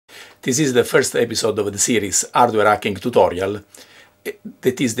This is the first episode of the series Hardware Hacking Tutorial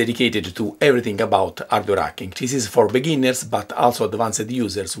that is dedicated to everything about hardware hacking. This is for beginners, but also advanced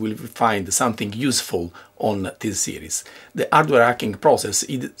users will find something useful on this series. The hardware hacking process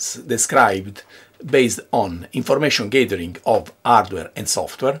is described based on information gathering of hardware and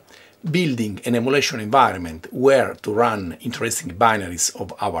software, building an emulation environment where to run interesting binaries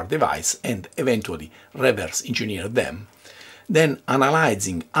of our device and eventually reverse engineer them, then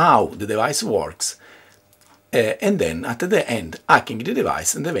analyzing how the device works, and then at the end hacking the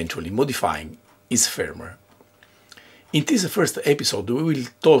device and eventually modifying its firmware. In this first episode we will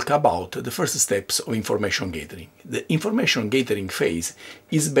talk about the first steps of information gathering. The information gathering phase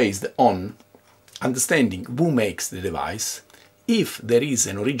is based on understanding who makes the device, if there is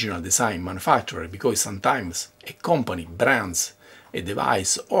an original design manufacturer, because sometimes a company brands a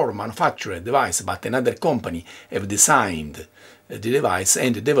device or manufacture a device but another company have designed the device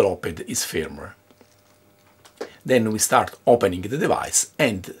and developed its firmware. Then we start opening the device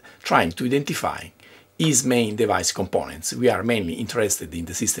and trying to identify its main device components. We are mainly interested in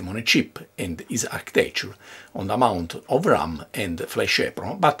the system on a chip and its architecture, on the amount of RAM and flash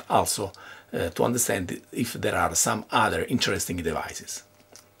EEPROM, but also to understand if there are some other interesting devices.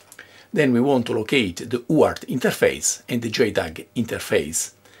 Then we want to locate the UART interface and the JTAG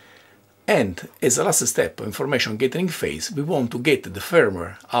interface. And as a last step of information gathering phase, we want to get the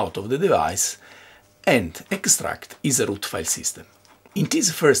firmware out of the device and extract its root file system. In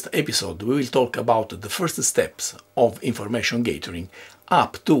this first episode we will talk about the first steps of information gathering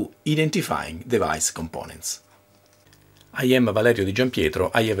up to identifying device components. I am Valerio Di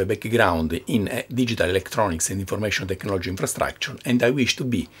Giampietro. I have a background in digital electronics and information technology infrastructure, and I wish to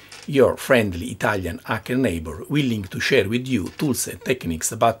be your friendly Italian hacker neighbor, willing to share with you tools and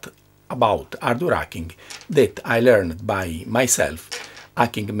techniques about hardware hacking that I learned by myself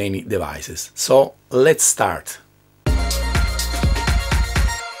hacking many devices. So let's start.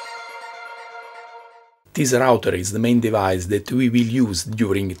 This router is the main device that we will use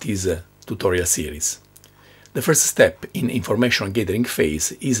during this tutorial series. The first step in information gathering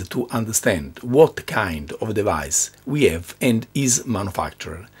phase is to understand what kind of device we have and its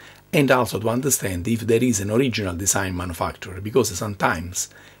manufacturer, and also to understand if there is an original design manufacturer, because sometimes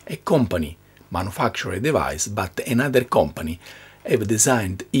a company manufactures a device but another company have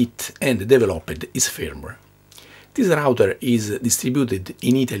designed it and developed its firmware. This router is distributed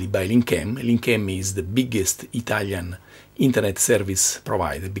in Italy by Linkem. Linkem is the biggest Italian internet service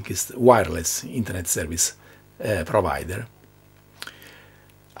provider, biggest wireless internet service provider.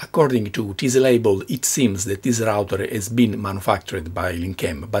 According to this label, it seems that this router has been manufactured by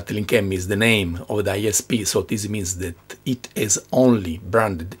Linkem, but Linkem is the name of the ISP, so this means that it has only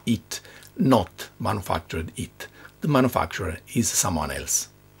branded it, not manufactured it. The manufacturer is someone else.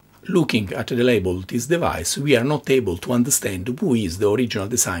 Looking at the label of this device, we are not able to understand who is the original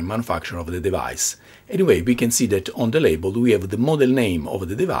design manufacturer of the device. Anyway, we can see that on the label we have the model name of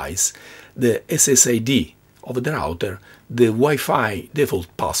the device, the SSID of the router, the Wi-Fi default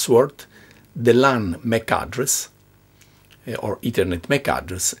password, the LAN MAC address or Ethernet MAC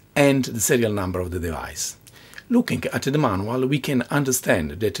address, and the serial number of the device. Looking at the manual, we can understand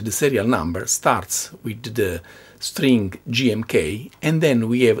that the serial number starts with the string GMK, and then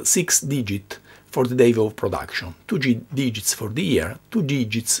we have 6 digits for the day of production, 2 digits for the year, 2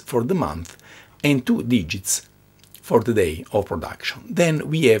 digits for the month, and 2 digits for the day of production. Then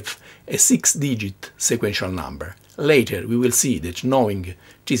we have a 6-digit sequential number. Later we will see that knowing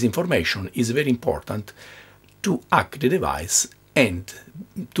this information is very important to hack the device and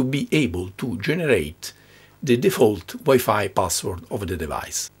to be able to generate the default Wi-Fi password of the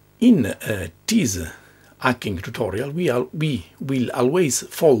device. In this hacking tutorial we will always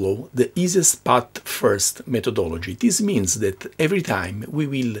follow the easiest path first methodology. This means that every time we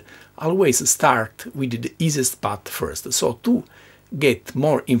will always start with the easiest path first. So to get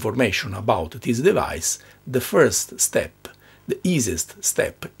more information about this device, the first step, the easiest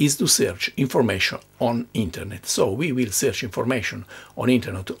step, is to search information on internet. So we will search information on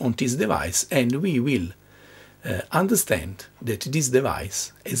internet on this device, and we will understand that this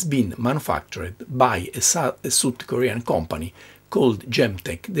device has been manufactured by a South Korean company called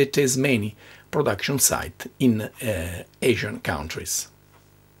Gemtek that has many production sites in Asian countries.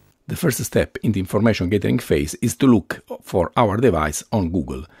 The first step in the information gathering phase is to look for our device on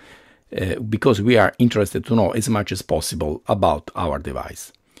Google, because we are interested to know as much as possible about our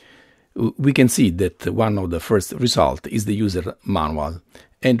device. We can see that one of the first results is the user manual,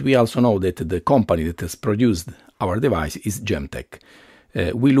 and we also know that the company that has produced our device is Gemtek.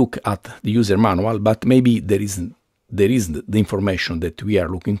 We look at the user manual, but maybe there is there is the information that we are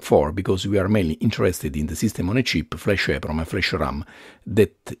looking for, because we are mainly interested in the system on a chip, flash EPROM and flash RAM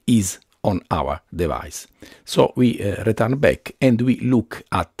that is on our device. So we return back and we look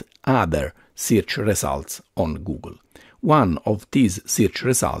at other search results on Google. One of these search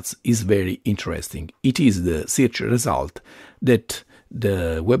results is very interesting. It is the search result that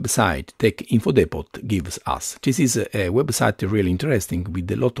the website Tech Info Depot gives us. This is a website really interesting with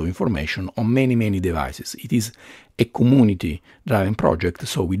a lot of information on many devices. It is a community-driven project,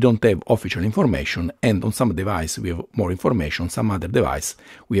 so we don't have official information, and on some device we have more information, some other device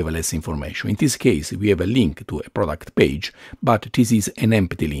we have less information. In this case, we have a link to a product page, but this is an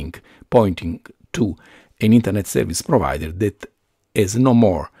empty link pointing to an internet service provider that has no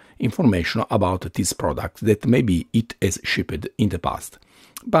more information about this product that maybe it has shipped in the past.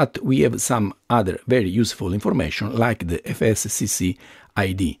 But we have some other very useful information like the FSCC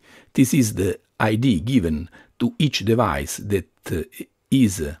ID. This is the ID given to each device that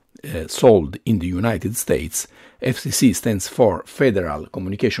is sold in the United States. FCC stands for Federal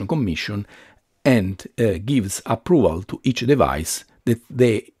Communication Commission and gives approval to each device that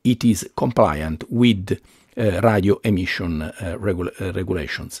it is compliant with radio emission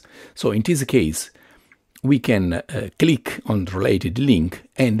regulations. So in this case, we can click on the related link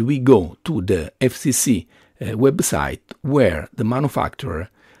and we go to the FCC website where the manufacturer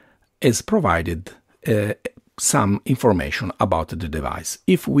has provided some information about the device.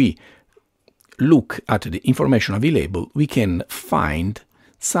 If we look at the information available, we can find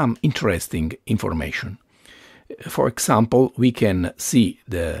some interesting information. For example, we can see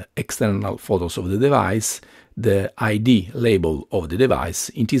the external photos of the device, the ID label of the device.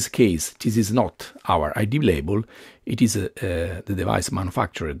 In this case, this is not our ID label. It is the device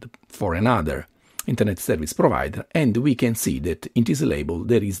manufactured for another internet service provider, and we can see that in this label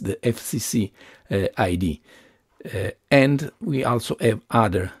there is the FCC ID, and we also have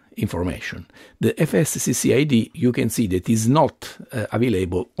other information. The FSCC ID, you can see that is not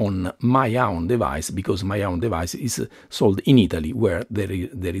available on my own device, because my own device is sold in Italy, where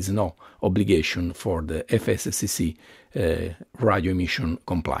there is no obligation for the FSCC radio emission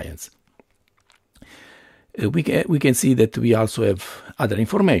compliance. We can see that we also have other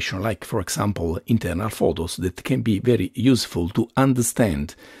information, like, for example, internal photos that can be very useful to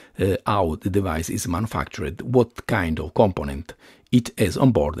understand how the device is manufactured, what kind of component it has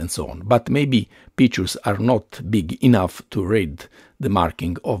on board, and so on. But maybe pictures are not big enough to read the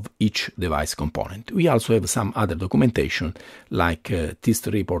marking of each device component. We also have some other documentation, like test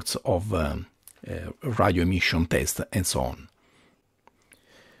reports of radio emission tests, and so on.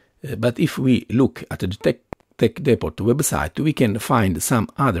 But if we look at the Tech Depot website, we can find some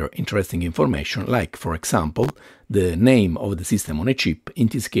other interesting information, like, for example, the name of the system on a chip. In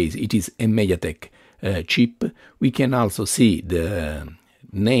this case, it is a MediaTek chip. We can also see the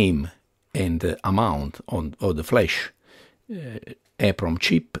name and the amount of the flash EPROM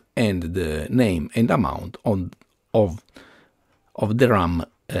chip, and the name and amount of the RAM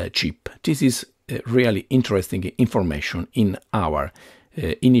chip. This is really interesting information in our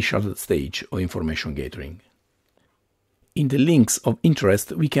initial stage of information gathering. In the links of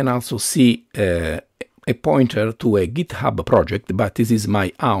interest, we can also see a pointer to a GitHub project, but this is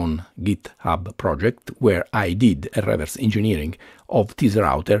my own GitHub project where I did a reverse engineering of this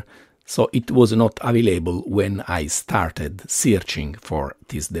router, so it was not available when I started searching for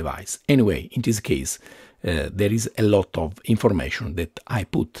this device. Anyway, in this case, there is a lot of information that I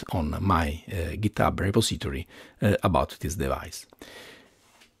put on my GitHub repository about this device.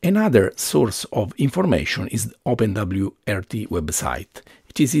 Another source of information is the OpenWRT website.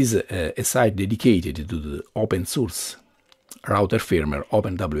 This is a site dedicated to the open source router firmware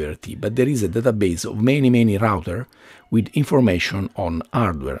OpenWRT, but there is a database of many routers with information on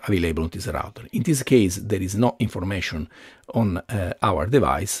hardware available on this router. In this case, there is no information on our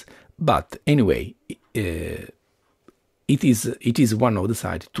device, but anyway, it is one of the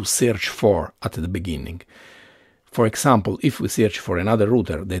sites to search for at the beginning. For example, if we search for another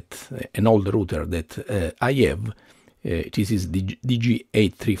router, an old router that I have, this is the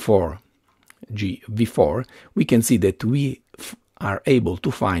DG834GV4, we can see that we are able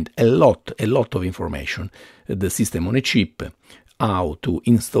to find a lot of information. The system on a chip, how to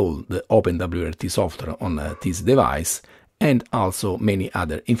install the OpenWRT software on this device, and also many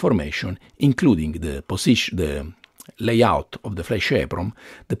other information, including the position, the layout of the flash EPROM,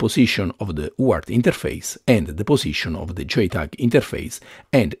 the position of the UART interface, and the position of the JTAG interface,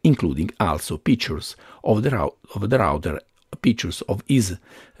 and including also pictures of the router, pictures of its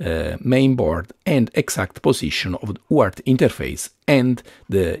main board, and exact position of the UART interface and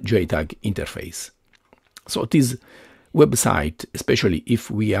the JTAG interface. So this website, especially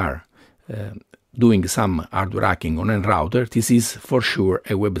if we are doing some hardware hacking on a router, this is for sure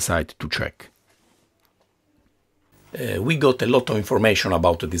a website to check. We got a lot of information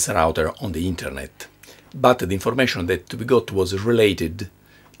about this router on the internet, but the information that we got was related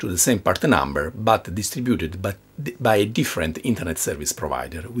to the same part number, but distributed by a different internet service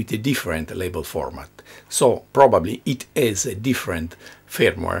provider with a different label format. So probably it has a different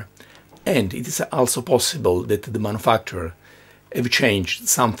firmware, and it is also possible that the manufacturer have changed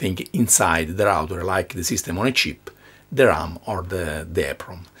something inside the router, like the system on a chip, the RAM or the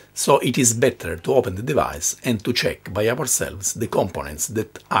EEPROM. So it is better to open the device and to check by ourselves the components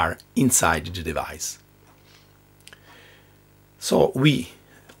that are inside the device. So we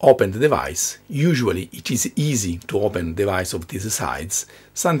open the device. Usually it is easy to open a device of this size.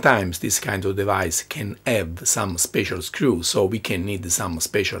 Sometimes this kind of device can have some special screw, so we can need some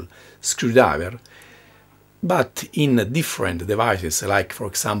special screwdriver. But in different devices, like for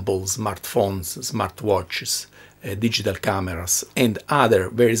example smartphones, smartwatches, digital cameras and other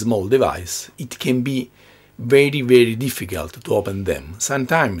very small devices, it can be very difficult to open them.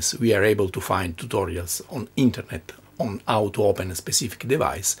 Sometimes we are able to find tutorials on internet on how to open a specific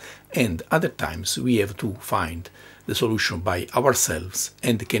device, and other times we have to find the solution by ourselves,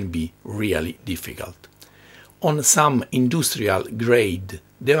 and it can be really difficult. On some industrial grade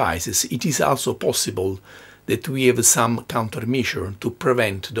devices it is also possible that we have some countermeasure to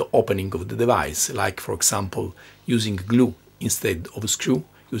prevent the opening of the device, like for example using glue instead of screw,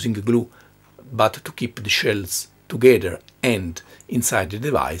 using glue but to keep the shells together and inside the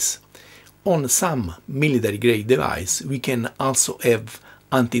device. On some military grade device we can also have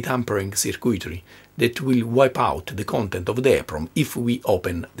anti-tampering circuitry that will wipe out the content of the EEPROM if we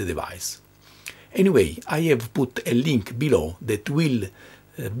open the device. Anyway, I have put a link below that will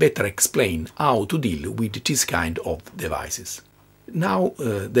better explain how to deal with this kind of devices. Now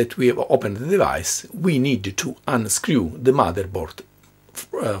that we have opened the device, we need to unscrew the motherboard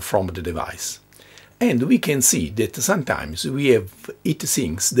from the device. And we can see that sometimes we have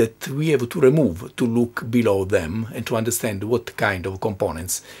things that we have to remove to look below them and to understand what kind of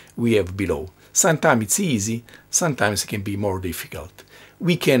components we have below. Sometimes it's easy, sometimes it can be more difficult.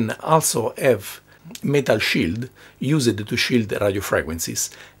 We can also have metal shield used to shield radio frequencies.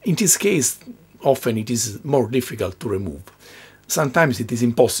 In this case, often it is more difficult to remove. Sometimes it is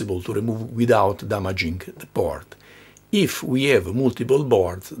impossible to remove without damaging the board. If we have multiple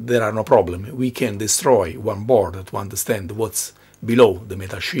boards, there are no problem. We can destroy one board to understand what's below the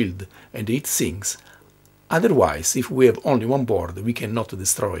metal shield and its sinks. Otherwise, if we have only one board, we cannot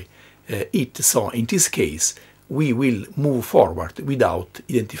destroy it. So in this case, we will move forward without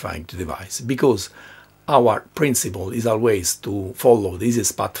identifying the device, because our principle is always to follow the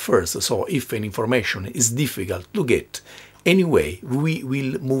easiest path first. So if an information is difficult to get, anyway, we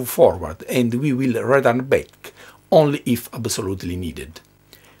will move forward and we will return back only if absolutely needed.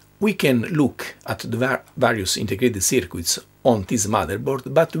 We can look at the various integrated circuits on this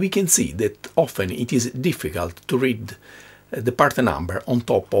motherboard, but we can see that often it is difficult to read the part number on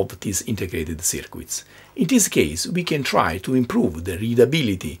top of these integrated circuits. In this case, we can try to improve the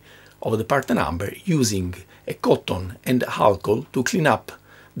readability of the part number using a cotton and alcohol to clean up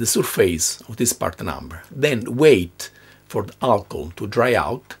the surface of this part number. Then wait for the alcohol to dry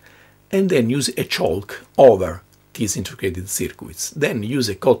out and then use a chalk over these integrated circuits. Then use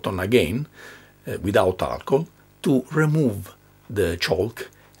a cotton again without alcohol to remove the chalk,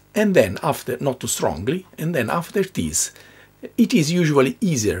 and then after, not too strongly, and then after this it is usually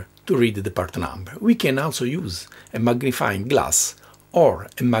easier to read the part number. We can also use a magnifying glass or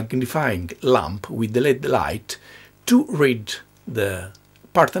a magnifying lamp with the LED light to read the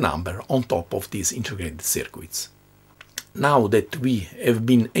part number on top of these integrated circuits. Now that we have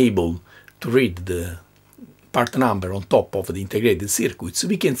been able to read the part number on top of the integrated circuits,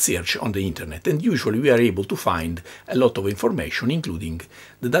 we can search on the internet, and usually we are able to find a lot of information, including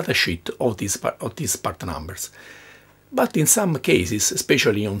the datasheet of these part numbers. But in some cases,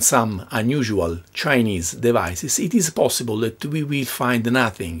 especially on some unusual Chinese devices, it is possible that we will find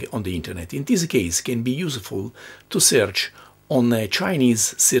nothing on the internet. In this case, it can be useful to search on a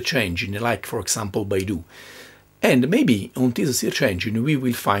Chinese search engine, like for example Baidu. And maybe on this search engine we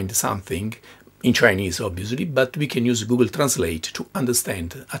will find something in Chinese, obviously, but we can use Google Translate to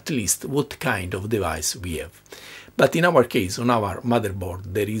understand at least what kind of device we have. But in our case, on our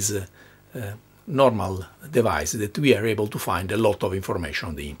motherboard, there is a normal device that we are able to find a lot of information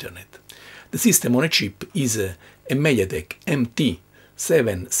on the internet. The system on a chip is a MediaTek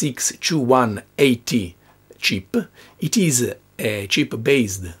MT7621AT chip. It is a chip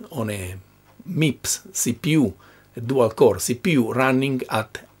based on a MIPS CPU, a dual-core CPU running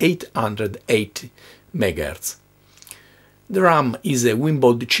at 880 MHz. The RAM is a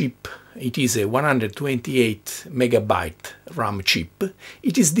Wimbod chip. It is a 128 megabyte RAM chip.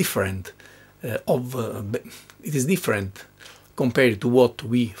 It is different compared to what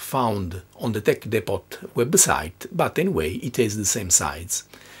we found on the Tech Depot website, but anyway it has the same size.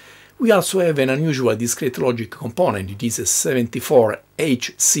 We also have an unusual discrete logic component. It is a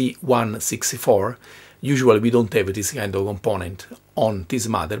 74HC164. Usually we don't have this kind of component on this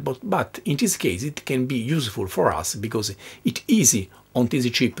motherboard, but in this case it can be useful for us because it's easy on this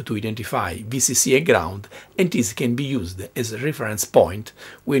chip to identify VCC and ground, and this can be used as a reference point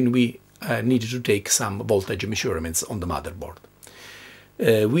when we need to take some voltage measurements on the motherboard.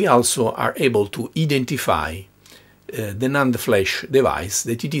 We also are able to identify the NAND flash device,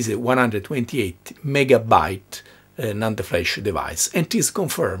 that it is a 128 megabyte NAND flash device, and this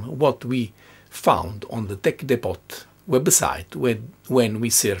confirms what we found on the Tech Depot website when we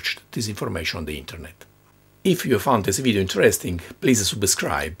searched this information on the internet. If you found this video interesting, please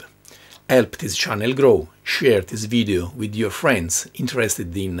subscribe, help this channel grow, share this video with your friends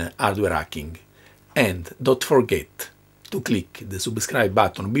interested in hardware hacking, and don't forget to click the subscribe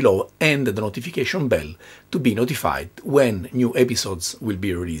button below and the notification bell to be notified when new episodes will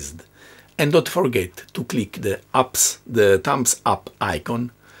be released. And don't forget to click the thumbs up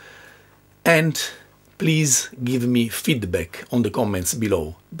icon, and please give me feedback on the comments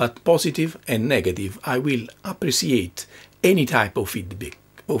below, but positive and negative. I will appreciate any type of feedback,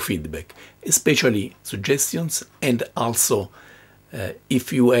 especially suggestions, and also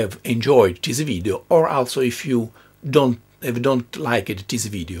if you have enjoyed this video, or also if you don't like this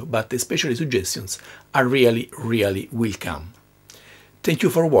video, but especially suggestions are really welcome. Thank you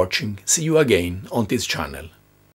for watching. See you again on this channel.